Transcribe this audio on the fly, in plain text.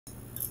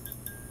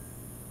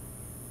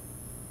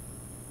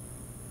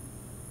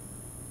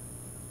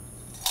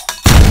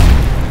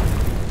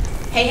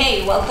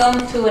Hey,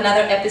 welcome to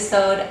another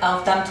episode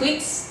of Dumb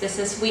Tweets. This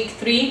is week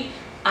 3.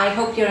 I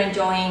hope you're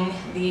enjoying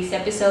these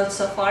episodes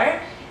so far.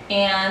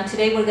 And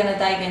today we're going to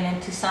dive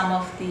into some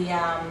of the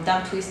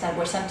dumb tweets that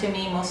were sent to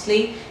me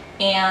mostly.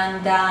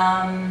 And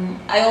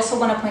I also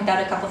want to point out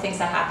a couple things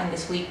that happened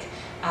this week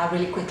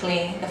really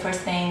quickly. The first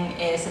thing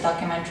is a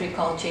documentary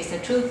called Chase the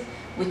Truth,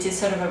 which is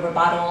sort of a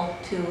rebuttal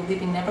to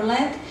Living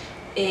Neverland.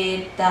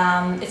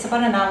 It's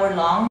about an hour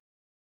long.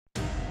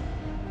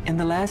 In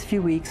the last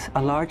few weeks,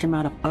 a large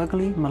amount of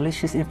ugly,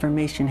 malicious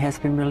information has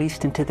been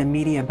released into the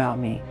media about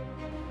me.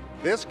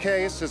 This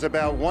case is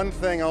about one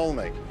thing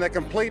only, the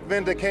complete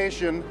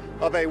vindication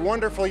of a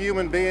wonderful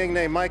human being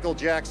named Michael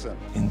Jackson.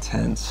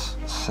 Intense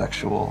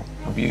sexual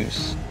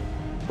abuse.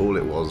 All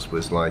it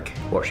was like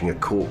watching a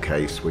court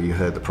case where you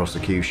heard the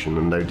prosecution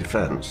and no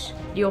defense.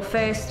 Your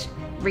first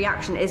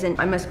reaction isn't,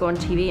 I must go on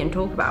TV and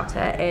talk about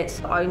it.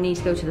 It's, I need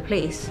to go to the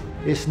police.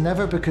 It's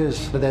never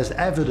because there's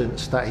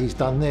evidence that he's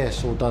done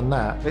this or done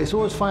that. It's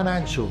always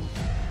financial.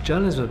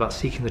 Journalism is about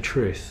seeking the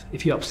truth.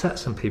 If you upset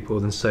some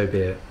people, then so be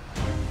it.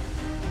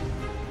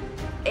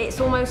 It's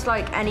almost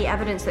like any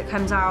evidence that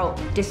comes out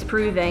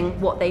disproving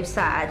what they've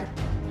said,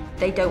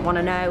 they don't want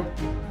to know.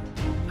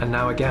 And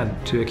now again,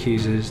 2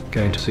 accusers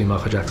going to sue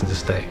Michael Jackson's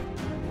estate.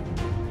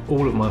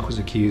 All of Michael's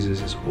accusers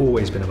has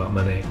always been about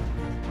money.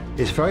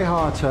 It's very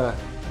hard to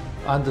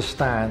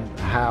understand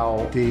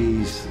how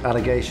these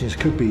allegations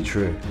could be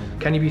true.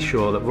 Can you be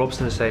sure that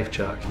Robson and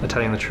Safechuck are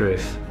telling the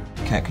truth?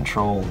 You can't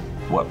control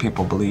what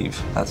people believe.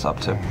 That's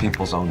up to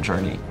people's own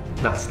journey.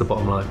 That's the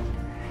bottom line.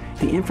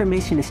 The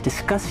information is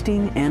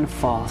disgusting and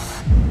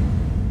false.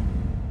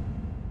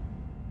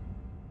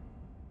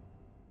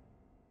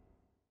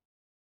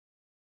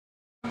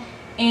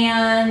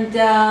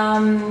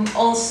 And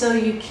also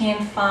you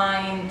can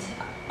find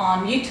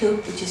on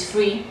YouTube, which is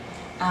free,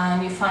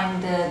 you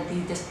find the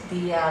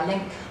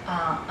link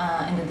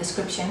in the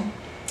description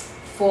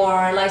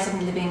for Lies of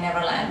Living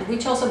Neverland,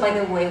 which also, by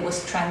the way,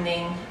 was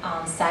trending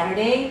on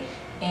Saturday,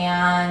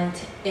 and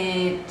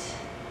it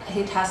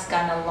has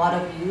gotten a lot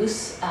of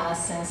views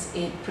since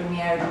it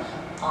premiered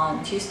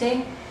on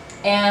Tuesday.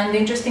 And the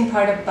interesting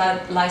part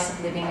about Lies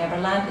of Living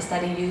Neverland is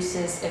that it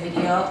uses a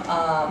video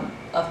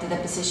of the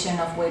deposition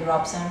of Wade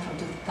Robson from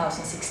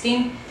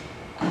 2016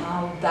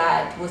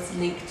 that was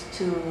leaked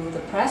to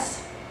the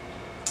press.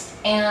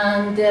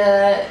 And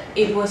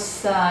it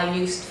was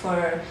used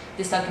for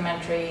this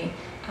documentary,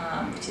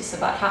 which is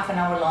about half an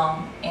hour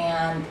long,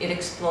 and it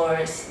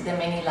explores the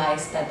many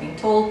lies that have been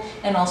told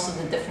and also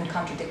the different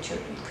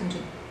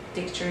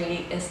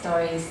contradictory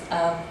stories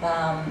of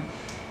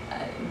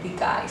the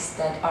guys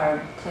that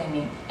are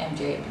claiming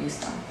MJ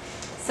abused them.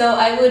 So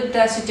I would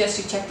suggest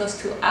you check those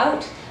 2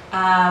 out,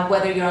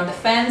 whether you're on the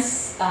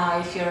fence,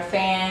 if you're a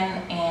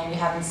fan and you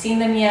haven't seen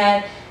them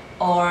yet,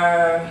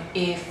 or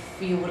if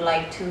you would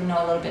like to know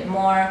a little bit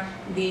more.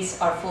 These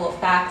are full of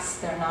facts.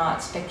 They're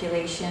not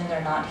speculation,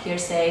 they're not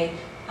hearsay,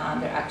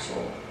 they're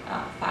actual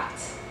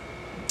facts.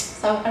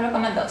 So I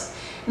recommend those.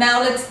 Now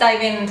let's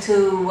dive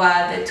into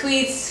the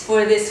tweets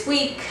for this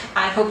week.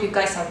 I hope you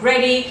guys are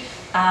ready.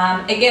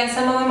 Again,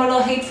 some of them are a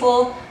little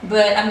hateful,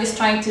 but I'm just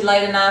trying to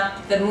lighten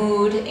up the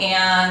mood,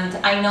 and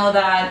I know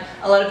that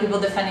a lot of people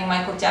defending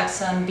Michael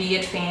Jackson, be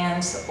it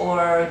fans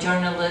or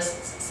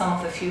journalists, some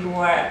of the few who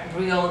are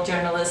real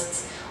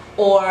journalists,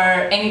 or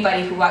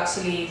anybody who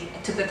actually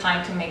took the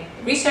time to make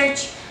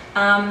research,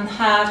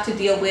 have to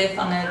deal with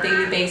on a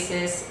daily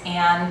basis,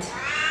 and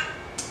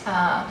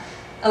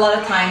a lot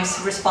of times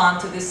respond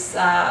to these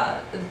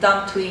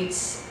dumb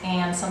tweets,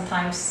 and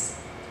sometimes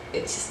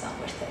it's just not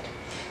worth it.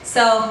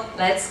 So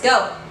let's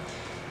go.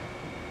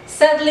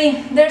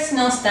 Sadly, there's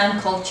no stan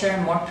culture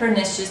more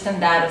pernicious than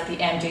that of the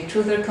MJ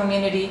Truther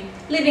community.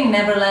 Living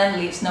Neverland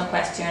leaves no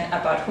question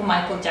about who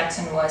Michael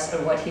Jackson was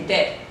or what he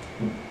did.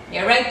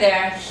 Yeah, right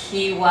there,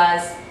 he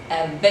was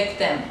a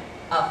victim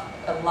of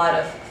a lot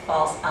of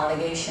false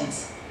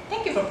allegations.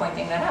 Thank you for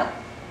pointing that out.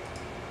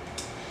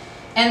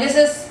 And this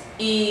is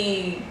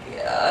a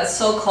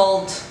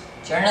so-called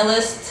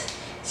journalist.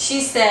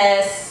 She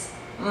says,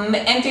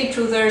 MJ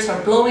Truthers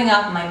are blowing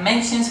up my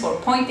mentions for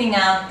pointing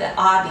out the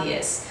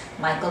obvious.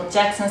 Michael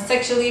Jackson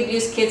sexually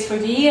abused kids for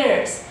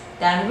years.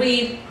 Dan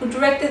Reed, who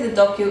directed the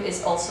docu,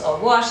 is also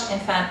awash in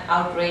fan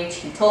outrage.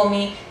 He told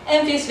me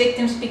MJ's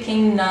victims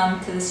became numb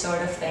to this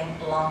sort of thing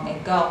long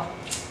ago.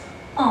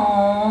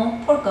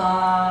 Oh, poor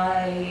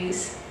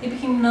guys. They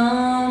became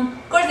numb.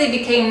 Of course they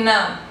became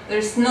numb.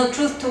 There's no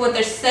truth to what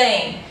they're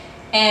saying.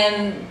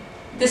 And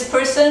this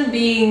person,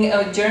 being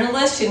a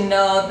journalist, should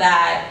know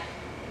that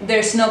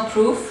there's no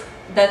proof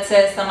that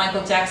says that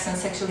Michael Jackson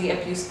sexually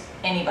abused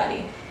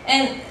anybody.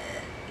 And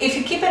if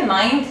you keep in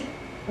mind,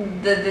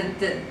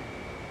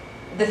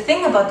 the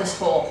thing about this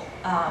whole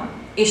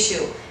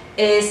issue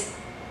is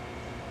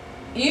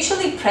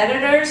usually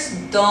predators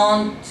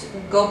don't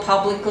go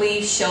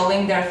publicly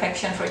showing their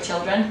affection for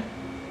children.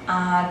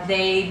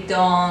 They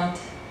don't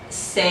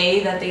say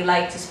that they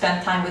like to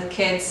spend time with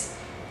kids.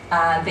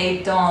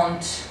 They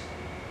don't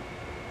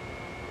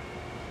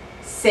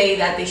say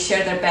that they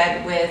share their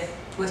bed with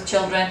with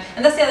children.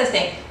 And that's the other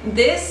thing.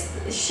 This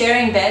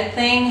sharing bed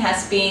thing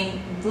has been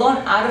blown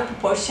out of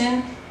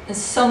proportion in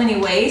so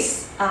many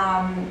ways.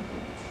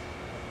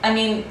 I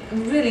mean,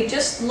 really,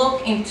 just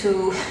look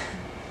into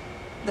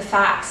the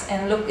facts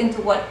and look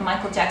into what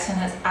Michael Jackson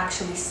has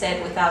actually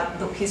said without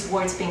his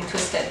words being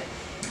twisted.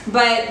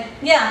 But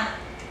yeah,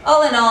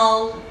 all in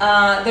all,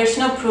 there's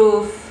no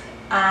proof,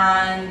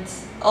 and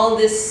all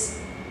this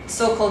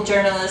so-called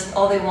journalists,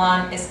 all they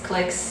want is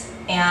clicks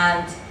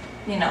and,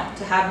 you know,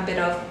 to have a bit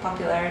of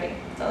popularity.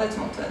 So let's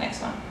move to the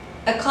next one.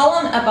 A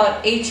column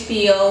about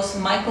HBO's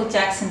Michael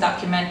Jackson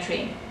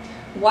documentary.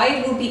 Why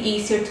it will be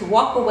easier to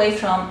walk away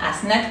from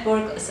as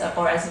network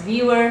or as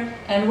viewer,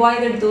 and why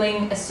they're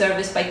doing a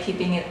service by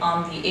keeping it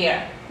on the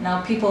air.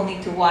 Now people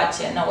need to watch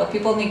it. Now what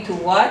people need to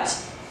watch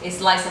is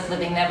Lies of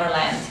Living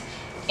Neverland.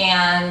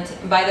 And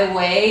by the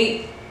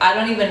way, I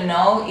don't even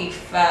know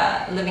if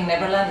Living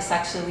Neverland is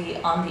actually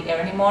on the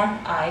air anymore.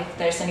 If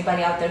there's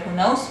anybody out there who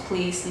knows,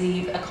 please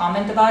leave a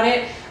comment about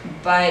it.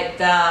 But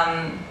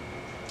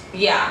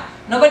yeah,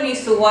 nobody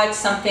needs to watch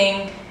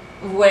something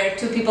where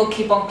two people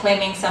keep on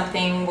claiming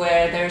something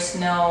where there's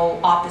no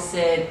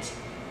opposite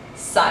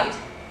side,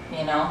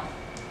 you know?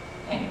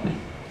 Anyway.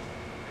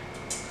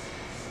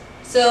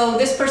 So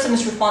this person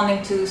is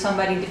responding to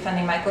somebody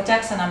defending Michael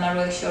Jackson. I'm not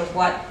really sure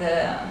what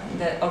the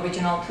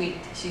original tweet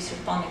she's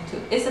responding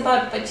to is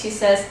about, but she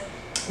says,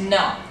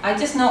 no, I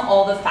just know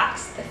all the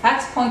facts. The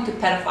facts point to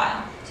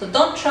pedophile. So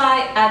don't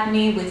try at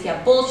me with your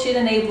bullshit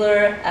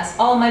enabler, as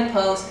all my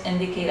posts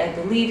indicate I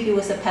believe he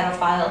was a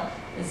pedophile.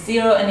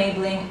 Zero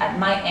enabling at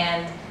my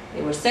end.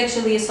 They were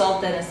sexually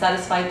assaulted and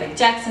satisfied by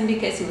Jackson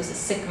because he was a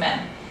sick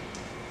man.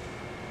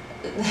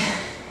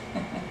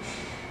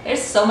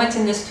 There's so much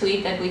in this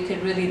tweet that we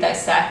could really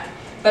dissect.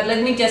 But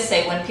let me just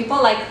say, when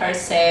people like her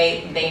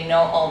say they know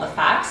all the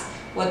facts,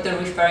 what they're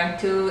referring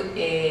to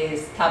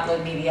is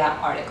tabloid media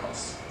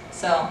articles.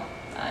 So,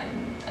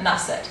 enough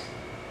said.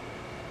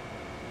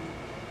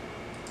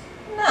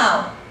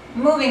 Now,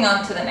 moving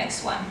on to the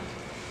next one.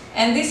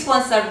 And these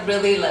ones are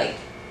really like,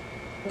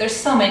 there's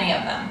so many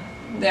of them.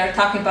 They're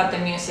talking about the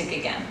music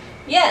again.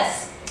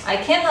 Yes, I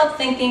can't help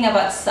thinking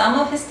about some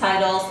of his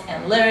titles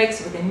and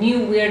lyrics with a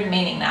new weird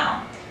meaning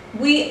now.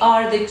 We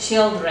are the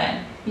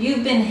children.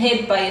 You've been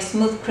hit by a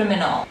smooth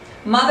criminal.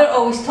 Mother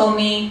always told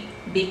me,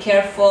 be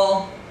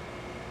careful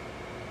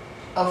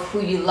of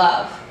who you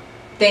love.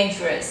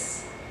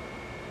 Dangerous.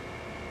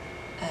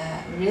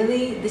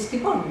 Really? These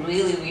people are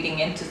really reading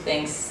into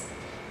things.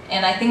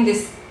 And I think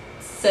this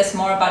says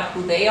more about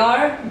who they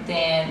are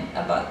than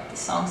about the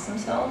songs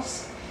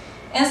themselves.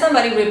 And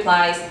somebody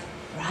replies,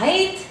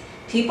 right?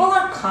 People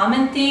are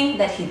commenting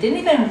that he didn't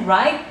even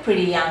write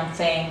Pretty Young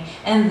Thing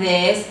and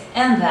this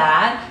and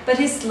that, but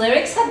his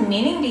lyrics had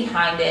meaning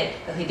behind it.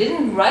 Though he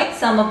didn't write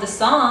some of the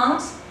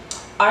songs,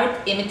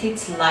 art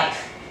imitates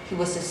life. He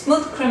was a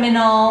smooth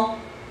criminal,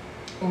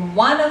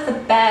 one of the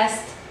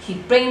best. He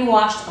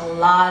brainwashed a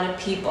lot of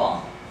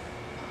people.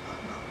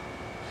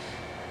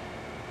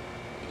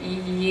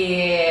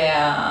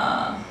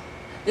 Yeah,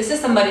 this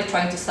is somebody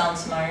trying to sound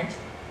smart.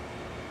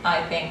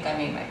 I think I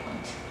made my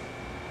point.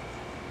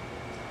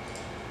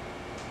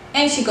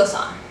 And she goes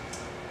on.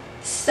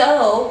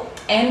 So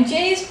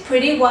MJ's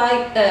Pretty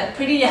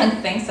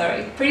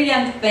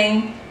Young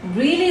Thing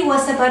really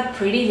was about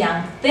pretty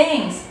young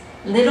things,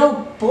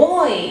 little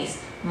boys.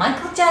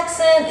 Michael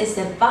Jackson is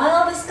a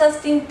vile,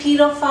 disgusting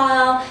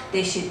pedophile.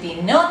 There should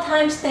be no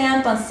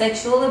timestamp on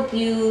sexual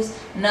abuse.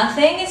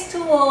 Nothing is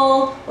too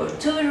old or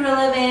too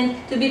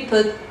irrelevant to be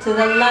put to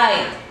the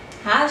light.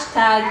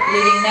 Hashtag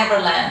Living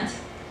Neverland.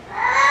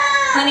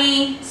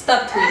 Honey,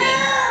 stop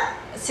tweeting.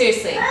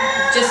 Seriously,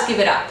 just give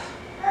it up.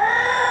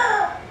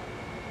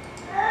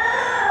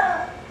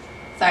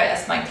 Sorry,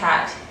 that's my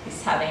cat.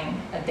 He's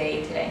having a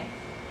day today.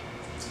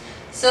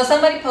 So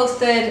somebody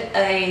posted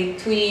a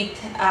tweet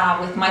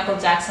with Michael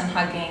Jackson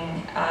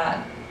hugging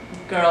a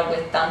girl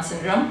with Down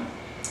syndrome,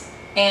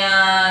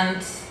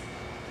 and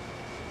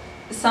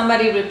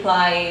somebody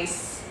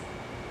replies,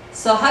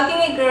 so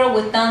hugging a girl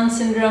with Down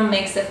syndrome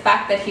makes the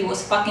fact that he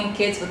was fucking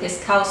kids with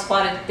his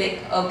cow-spotted dick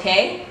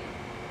okay?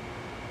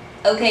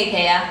 Okay,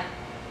 Kaya.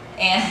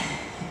 And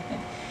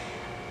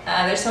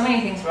there's so many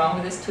things wrong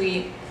with this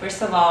tweet.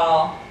 First of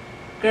all,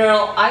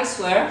 girl, I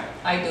swear,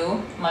 I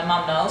do, my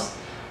mom knows,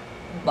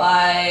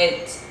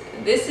 but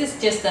this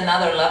is just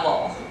another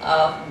level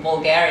of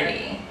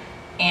vulgarity.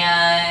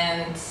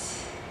 And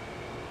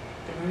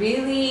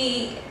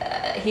really,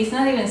 he's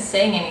not even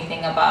saying anything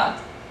about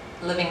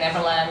Living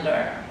Neverland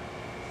or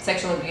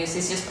sexual abuse.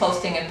 He's just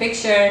posting a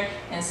picture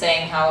and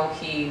saying how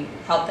he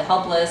helped the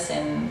helpless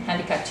and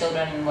handicapped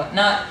children and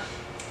whatnot.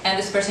 And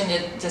this person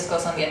just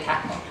goes on the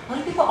attack mode. A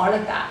lot of people are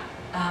like that.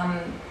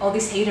 All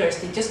these haters,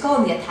 they just go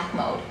on the attack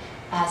mode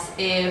as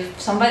if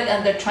somebody,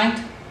 and they're trying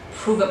to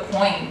prove a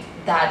point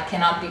that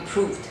cannot be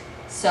proved.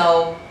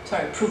 So,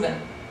 sorry,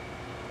 proven.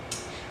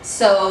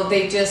 So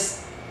they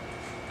just,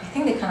 I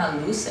think they kind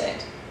of lose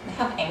it. They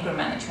have anger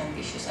management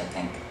issues, I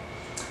think.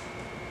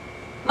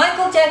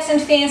 Michael Jackson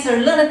fans are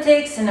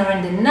lunatics and are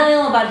in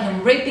denial about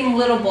him raping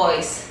little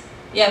boys.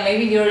 yeah,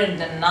 maybe you're in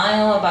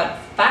denial about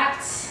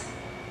facts,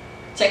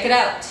 check it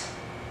out.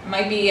 It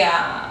might be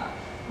a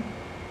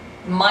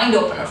mind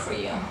opener for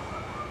you.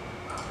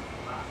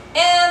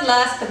 And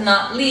last but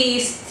not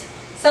least,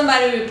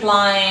 somebody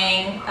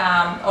replying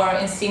or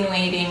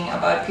insinuating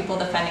about people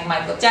defending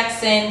Michael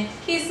Jackson.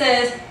 He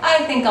says,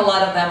 I think a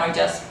lot of them are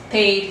just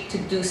paid to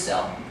do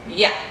so.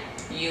 Yeah,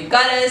 you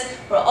got us.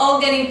 We're all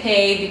getting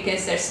paid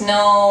because there's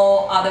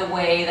no other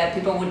way that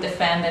people would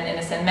defend an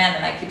innocent man.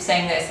 And I keep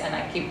saying this, and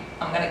I'm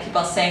gonna keep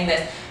on saying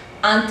this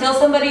until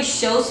somebody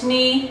shows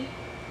me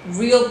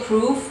real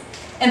proof.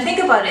 And think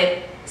about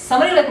it,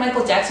 somebody like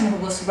Michael Jackson, who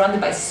was surrounded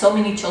by so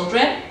many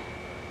children,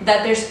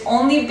 that there's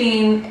only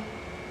been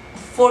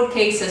 4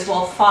 cases,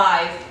 well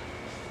 5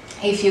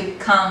 if you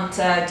count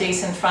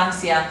Jason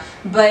Francia,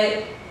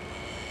 but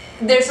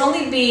there's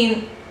only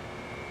been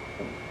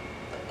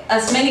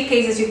as many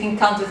cases you can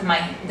count with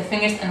the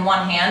fingers in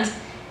one hand,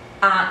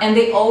 and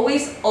they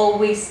always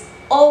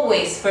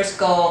first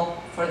go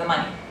for the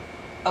money.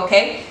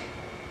 Okay,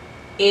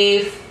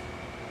 if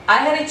I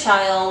had a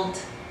child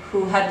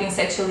who had been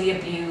sexually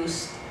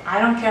abused, I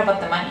don't care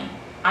about the money.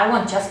 I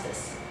want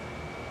justice.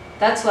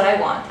 That's what I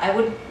want. I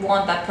would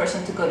want that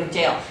person to go to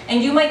jail.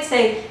 And you might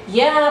say,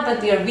 yeah, but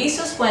the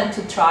Arvisos went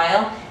to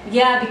trial.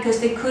 Yeah, because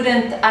they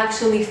couldn't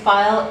actually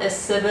file a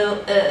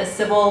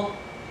civil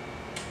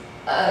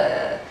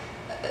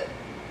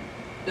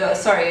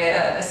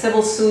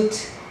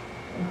suit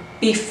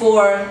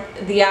before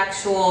the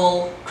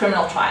actual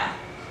criminal trial.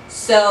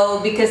 So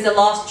because the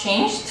laws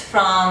changed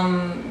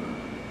from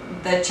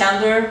the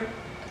Chandler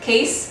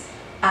case,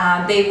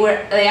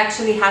 they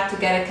actually had to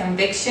get a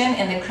conviction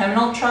in the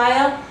criminal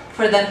trial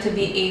for them to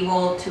be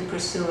able to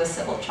pursue a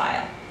civil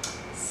trial.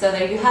 So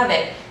there you have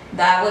it.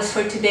 That was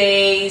for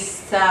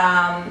today's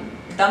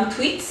dumb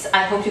tweets.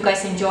 I hope you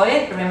guys enjoy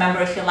it.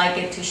 Remember, if you like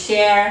it, to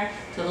share,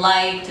 to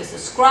like, to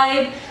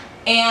subscribe.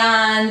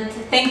 And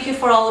thank you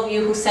for all of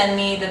you who send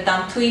me the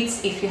dumb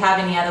tweets. If you have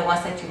any other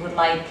ones that you would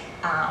like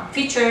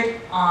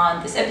featured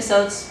on these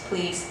episodes,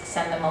 please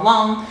send them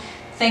along.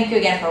 Thank you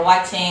again for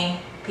watching.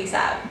 Peace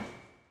out.